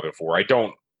 Lethal Weapon 4, I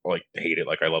don't like hate it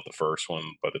like I love the first one,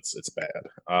 but it's bad.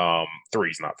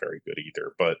 3's not very good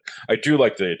either, but I do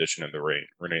like the addition of the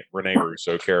Rene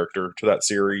Russo character to that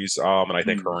series. And I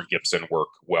think Hmm. her and Gibson work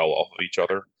well off of each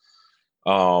other.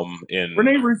 In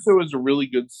Rene Russo is a really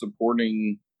good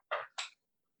supporting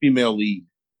female lead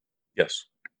Yes,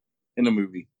 in a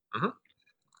movie.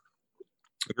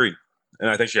 agreed. And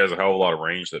I think she has a hell of a lot of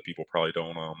range that people probably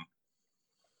don't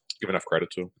give enough credit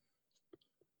to.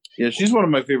 Yeah, she's one of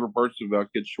my favorite parts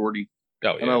about Get Shorty,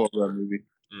 Oh and I yeah. love that movie.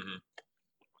 hmm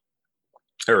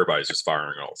Everybody's just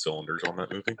firing all cylinders on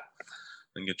that movie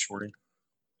and Get Shorty.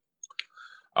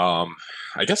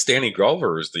 I guess Danny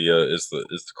Glover is the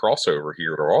crossover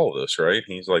here to all of this, right?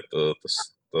 He's like the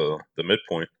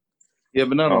midpoint Yeah,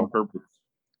 but not on of, purpose.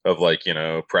 of like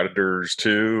Predators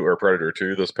 2 or Predator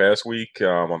 2 this past week,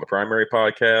 on the primary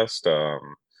podcast.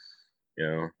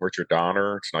 Richard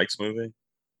Donner, tonight's movie.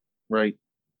 Right.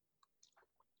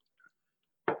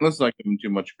 Let's not give him too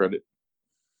much credit.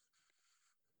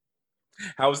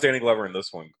 How was Danny Glover in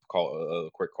this one? Call a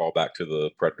quick call back to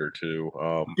the Predator 2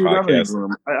 Dude,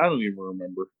 podcast. I don't even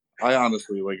remember. I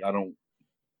honestly I don't.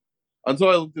 Until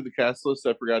I looked at the cast list,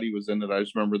 I forgot he was in it. I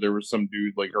just remember there was some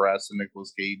dude like harassing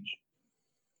Nicolas Cage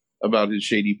about his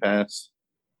shady past.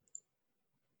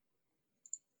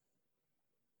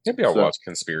 Maybe I'll So- watch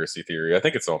Conspiracy Theory. I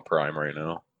think it's on Prime right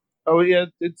now. Oh yeah,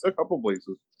 it's a couple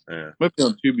places. Yeah. Might be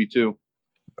on Tubi too.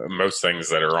 Most things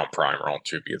that are on Prime are on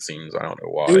Tubi, it seems. I don't know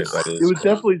why It that is. was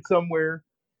definitely somewhere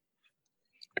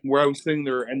where I was sitting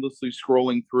there endlessly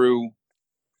scrolling through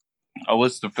a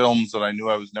list of films that I knew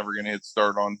I was never going to hit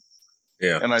start on,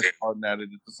 Yeah. and I saw it and added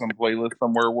it to some playlist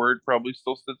somewhere where it probably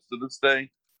still sits to this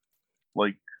day,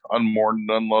 like unmourned,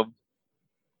 unloved.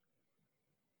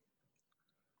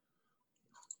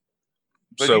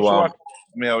 But you should watch it.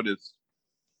 I mean, how it is.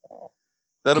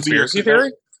 That'll be your Conspiracy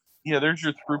Theory? Yeah, there's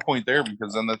your through point there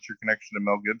because then that's your connection to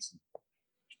Mel Gibson.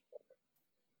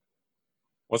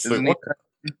 What's Isn't the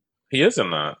he is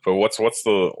in that, but what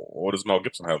does Mel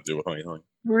Gibson have to do with anything?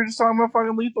 We were just talking about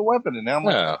fucking Lethal Weapon, and now I'm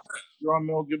like, Yeah. you're on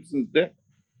Mel Gibson's dick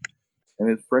and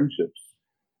his friendships.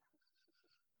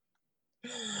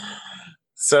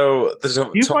 So there's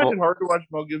Do you find it hard to watch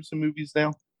Mel Gibson movies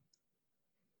now?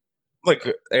 like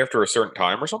after a certain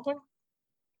time or something?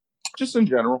 Just in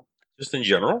general. Just in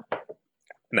general?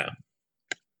 No.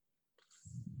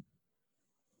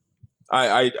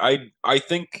 I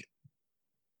think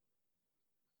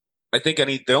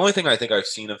the only thing I think I've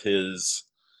seen of his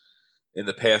in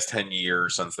the past 10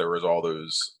 years since there was all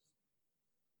those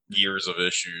years of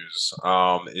issues,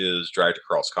 is Dragged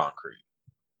Across Concrete.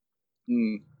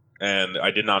 Hmm. And I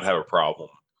did not have a problem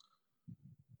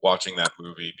watching that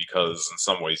movie because in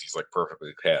some ways he's like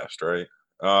perfectly cast, right?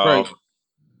 Right.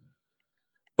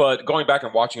 But going back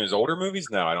and watching his older movies,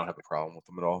 no, I don't have a problem with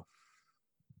them at all.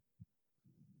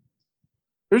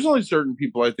 There's only certain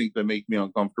people I think that make me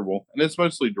uncomfortable, and it's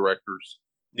mostly directors.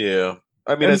 Yeah.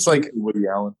 I mean, And it's like, Woody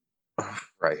Allen.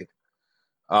 right.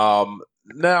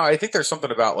 No, I think there's something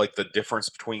about like the difference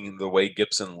between the way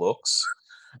Gibson looks.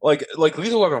 Like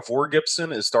Lethal Weapon 4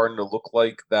 Gibson is starting to look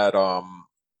like that,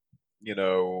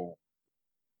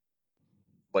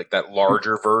 like that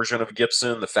larger version of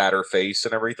Gibson, the fatter face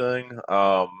and everything.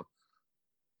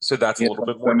 So that's a Yeah, little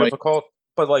bit that more might- difficult.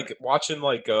 But like watching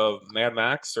like Mad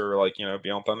Max or like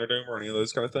Beyond Thunderdome or any of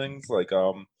those kind of things, like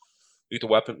Lethal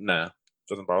Weapon, nah,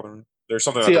 doesn't bother me. There's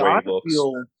something about See, the way he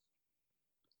looks.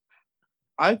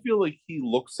 I feel like he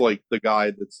looks like the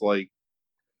guy that's like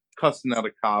cussing out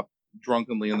a cop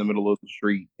drunkenly in the middle of the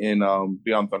street in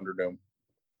Beyond Thunderdome.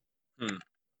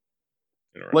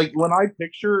 Like when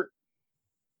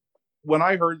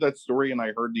I heard that story and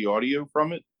I heard the audio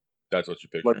from it, That's what you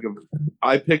picture. like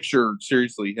I picture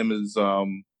seriously him as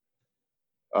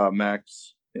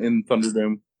Max in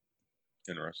Thunderdome,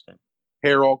 Interesting.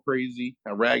 hair all crazy,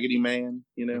 a raggedy man,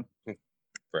 you know.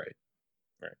 Right.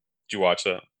 Did you watch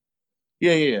that?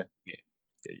 Yeah.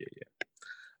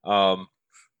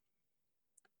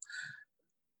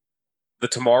 The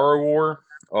Tomorrow War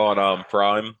on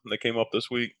Prime that came up this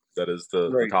week. That is the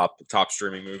Right. top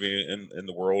streaming movie in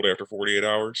the world after 48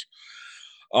 hours.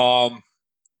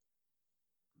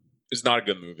 It's not a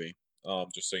good movie.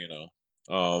 Just so you know.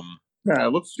 Yeah,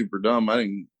 it looks super dumb.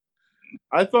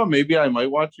 I thought maybe I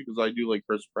might watch it because I do like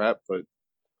Chris Pratt, but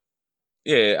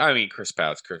Yeah, I mean Chris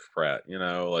Pratt's Chris Pratt,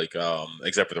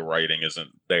 except for the writing isn't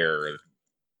there.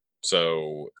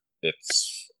 So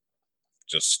it's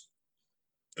just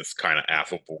this kind of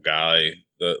affable guy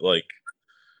that like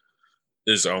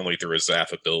is only through his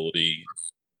affability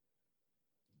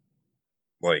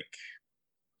like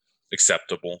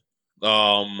acceptable.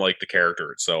 Like the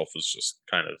character itself is just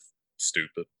kind of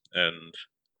stupid and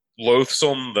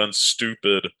loathsome, then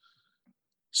stupid,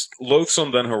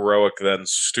 loathsome, then heroic, then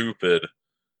stupid,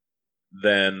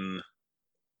 then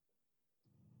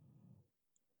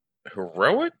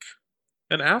heroic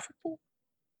and affable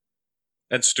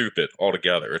and stupid all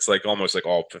together. It's like almost like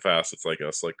all facets, I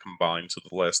guess, like combined to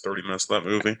the last 30 minutes of that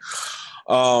movie.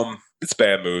 It's a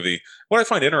bad movie. What I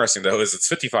find interesting though is it's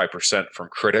 55% from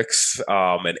critics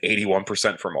and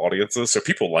 81% from audiences. So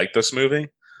people like this movie,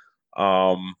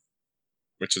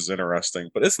 which is interesting,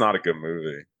 but it's not a good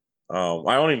movie. I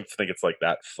don't even think it's like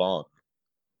that fun.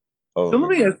 so let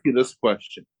me ask you this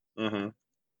question. Mm-hmm.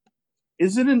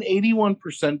 Is it an 81%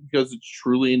 because it's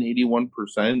truly an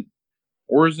 81%?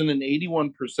 Or is it an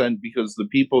 81% because the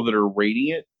people that are rating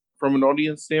it from an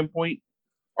audience standpoint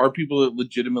are people that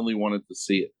legitimately wanted to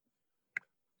see it?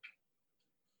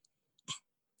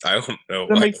 I don't know.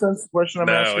 Does that make sense? The question I'm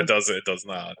asking? No, it doesn't. It does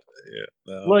not. Yeah,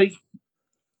 no. Like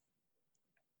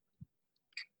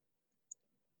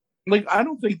I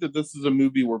don't think that this is a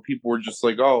movie where people were just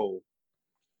like, oh,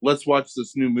 let's watch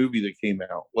this new movie that came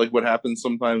out. Like what happens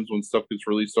sometimes when stuff gets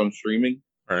released on streaming.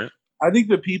 Right. I think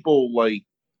that people like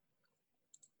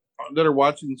that are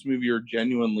watching this movie are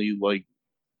genuinely like,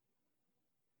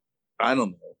 I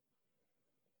don't know,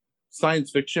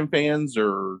 science fiction fans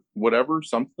or whatever,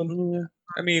 something. Yeah.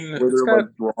 I mean, Where it's they're got,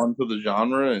 like drawn to the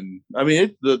genre, and I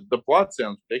mean, the plot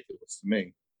sounds ridiculous to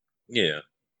me. yeah.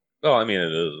 Well, I mean,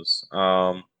 it is.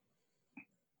 I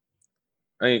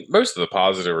mean, most of the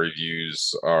positive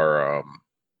reviews are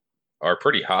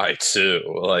pretty high too.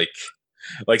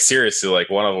 Like seriously, like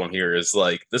one of them here is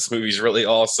like, this movie's really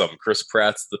awesome. Chris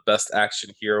Pratt's the best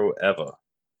action hero ever.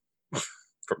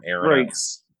 From Aaron Right.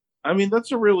 S. I mean,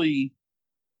 that's a really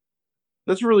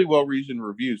well reasoned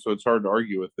review, so it's hard to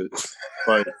argue with it.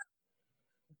 But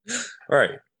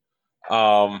Right.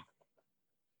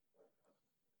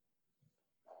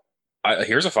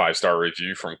 Here's a 5-star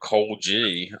review from Cole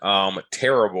G.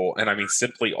 Terrible, and I mean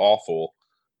simply awful.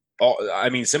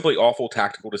 Simply awful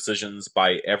tactical decisions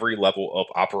by every level of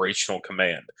operational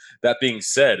command. That being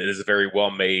said, it is very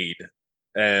well made,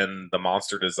 and the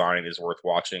monster design is worth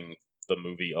watching the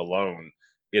movie alone.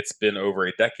 It's been over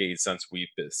a decade since we've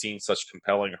seen such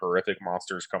compelling, horrific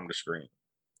monsters come to screen.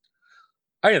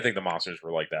 I didn't think the monsters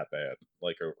were like that bad,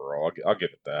 like overall. I'll give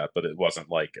it that, but it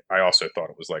wasn't like. I also thought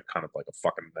it was like kind of like a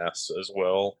fucking mess as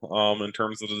well, in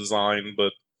terms of the design.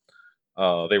 But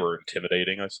they were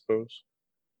intimidating, I suppose.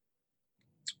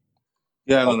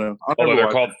 yeah, I don't know. Although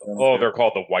they're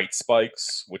called the White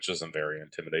Spikes, which isn't very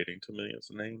intimidating to me as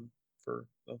a name for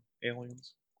the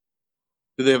aliens.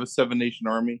 Do they have a 7-nation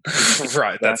army?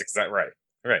 Right, that's exactly right.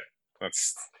 Right,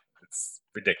 it's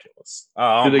ridiculous.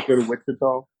 Do they go to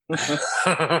Wichita?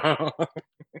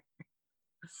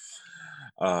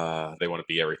 They want to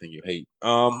be everything you hate.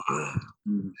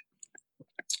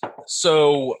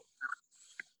 So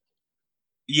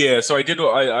yeah, so I did.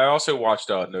 I also watched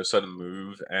No Sudden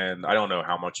Move, and I don't know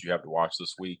how much you have to watch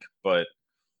this week, but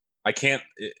I can't.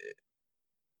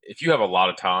 If you have a lot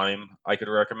of time, I could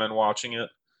recommend watching it.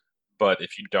 But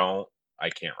if you don't, I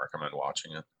can't recommend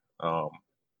watching it.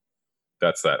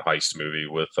 That's that heist movie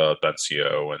with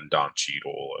Benzio and Don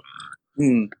Cheadle and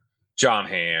Hmm. John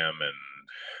Hamm and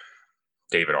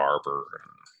David Arbor and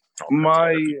all kinds of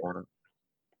My other people in it.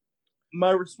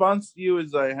 my response to you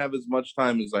is I have as much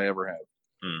time as I ever have.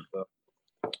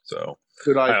 So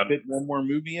Could I fit one more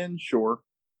movie in? Sure.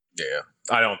 yeah,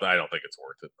 I don't think it's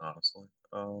worth it, honestly.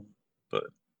 But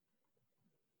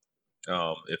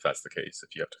if that's the case,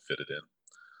 if you have to fit it in.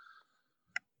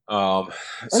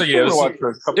 So yeah, it was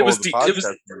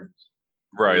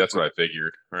right. That's what I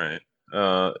figured. Right.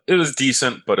 It was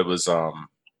decent, but it was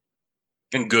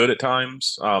and good at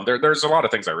times. There's a lot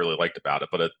of things I really liked about it,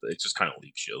 but it just kind of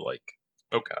leaves you like,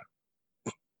 okay,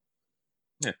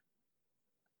 yeah.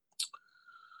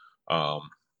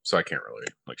 So I can't really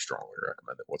like strongly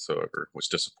recommend it whatsoever, which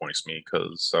disappoints me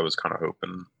because I was kind of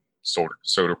hoping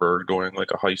Soderbergh doing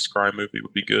like a heist crime movie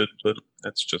would be good, but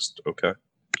that's just okay.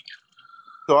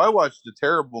 So I watched a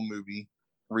terrible movie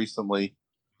recently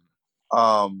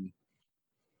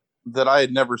that I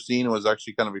had never seen and was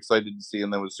actually kind of excited to see,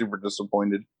 and then was super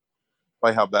disappointed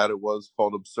by how bad it was,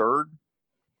 called Absurd.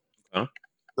 Huh?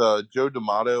 The Joe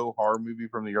D'Amato horror movie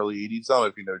from the early 80s. I don't know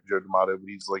if you know Joe D'Amato, but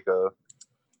he's like a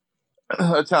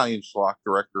Italian schlock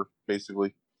director,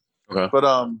 basically. Okay.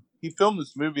 But he filmed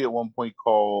this movie at one point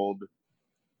called,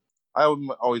 I would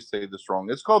always say this wrong,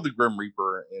 it's called The Grim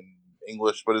Reaper in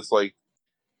English, but it's like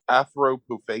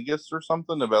Anthropophagus or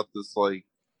something, about this like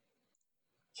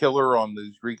killer on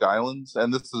these Greek islands,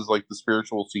 and this is like the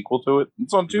spiritual sequel to it.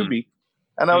 It's on Tubi,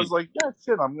 and I was like, yeah,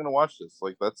 shit, I'm gonna watch this.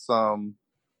 Like that's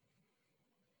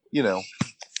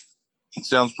it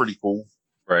sounds pretty cool,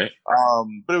 right?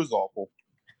 But it was awful.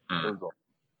 It was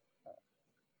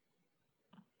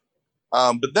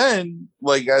awful. But then,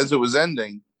 like as it was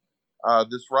ending,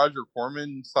 this Roger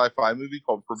Corman sci-fi movie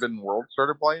called Forbidden World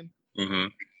started playing.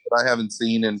 That I haven't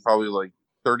seen in probably like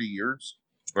 30 years.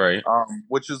 Right.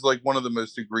 Which is like one of the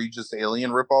most egregious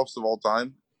Alien ripoffs of all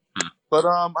time. But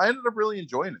I ended up really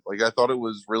enjoying it. Like I thought it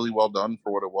was really well done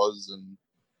for what it was, and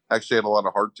actually had a lot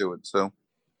of heart to it. So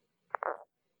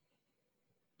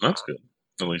that's good.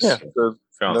 At least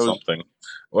found was something.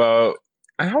 Well,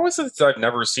 how is it that I've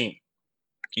never seen?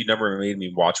 You never made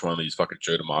me watch one of these fucking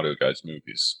Joe D'Amato guys'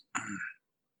 movies.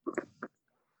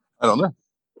 I don't know.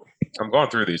 I'm going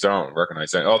through these. I don't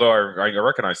recognize that. Although I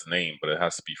recognize the name, but it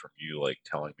has to be from you, like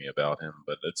telling me about him.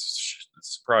 But it's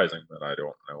surprising that I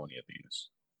don't know any of these.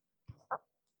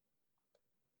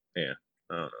 Yeah,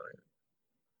 I don't know.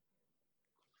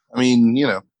 I mean,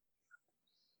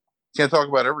 can't talk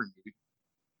about every movie.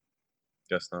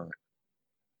 Guess not.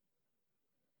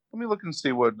 Let me look and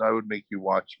see what I would make you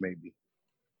watch. Maybe.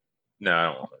 No, I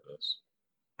don't want to know this.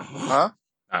 Huh?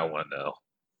 I don't want to know.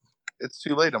 It's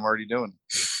too late. I'm already doing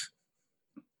it.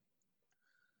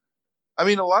 I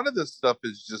mean, a lot of this stuff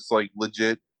is just like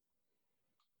legit,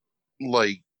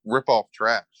 like rip-off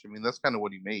trash. I mean, that's kind of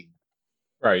what he made.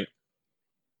 Right.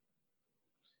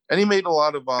 And he made a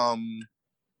lot of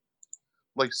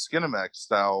like Skinamax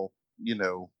style,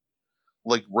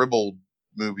 like ribald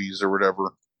movies or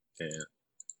whatever. Yeah.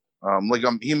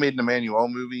 He made an Emmanuel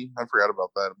movie. I forgot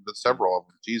about that, but several of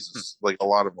them. Jesus, like a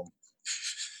lot of them.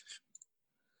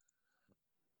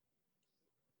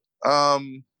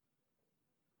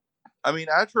 I mean,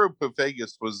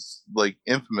 Atropophagus was like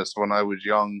infamous when I was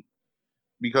young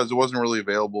because it wasn't really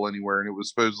available anywhere, and it was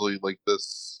supposedly like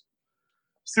this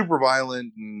super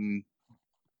violent and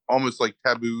almost like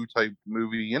taboo type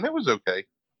movie, and it was okay.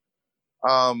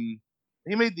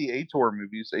 He made the Ator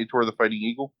movies, Ator the Fighting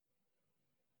Eagle.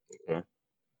 Okay.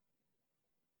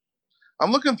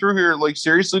 I'm looking through here, like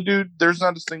seriously, dude, there's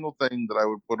not a single thing that I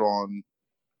would put on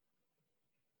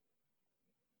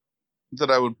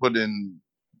that I would put in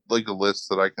like a list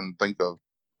that I can think of.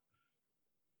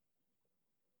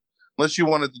 Unless you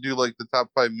wanted to do like the top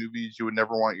 5 movies you would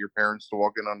never want your parents to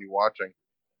walk in on you watching.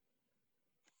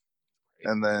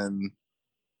 And then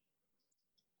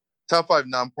top 5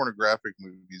 non-pornographic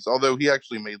movies. Although he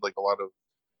actually made like a lot of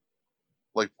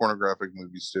like pornographic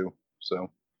movies too.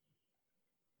 So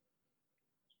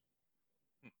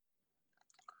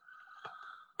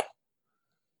all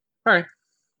right.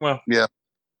 Well, yeah.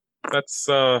 That's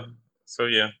so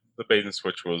yeah. The bait and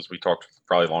switch was we talked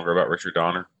probably longer about Richard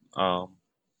Donner. And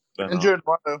Joe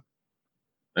D'Amato.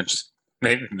 And just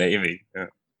maybe yeah.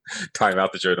 Time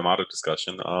out the Joe D'Amato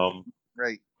discussion.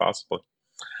 Right. Possibly.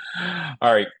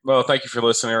 All right. Well, thank you for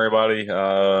listening, everybody.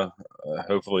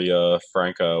 Hopefully,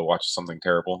 Frank watches something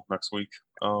terrible next week.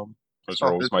 Those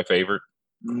are always my favorite.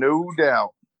 No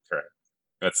doubt.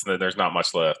 Okay. There's not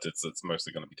much left. It's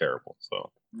mostly going to be terrible.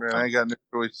 So man, I got no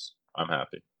choice. I'm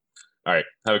happy. All right.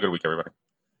 Have a good week, everybody.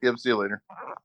 Yep. See you later.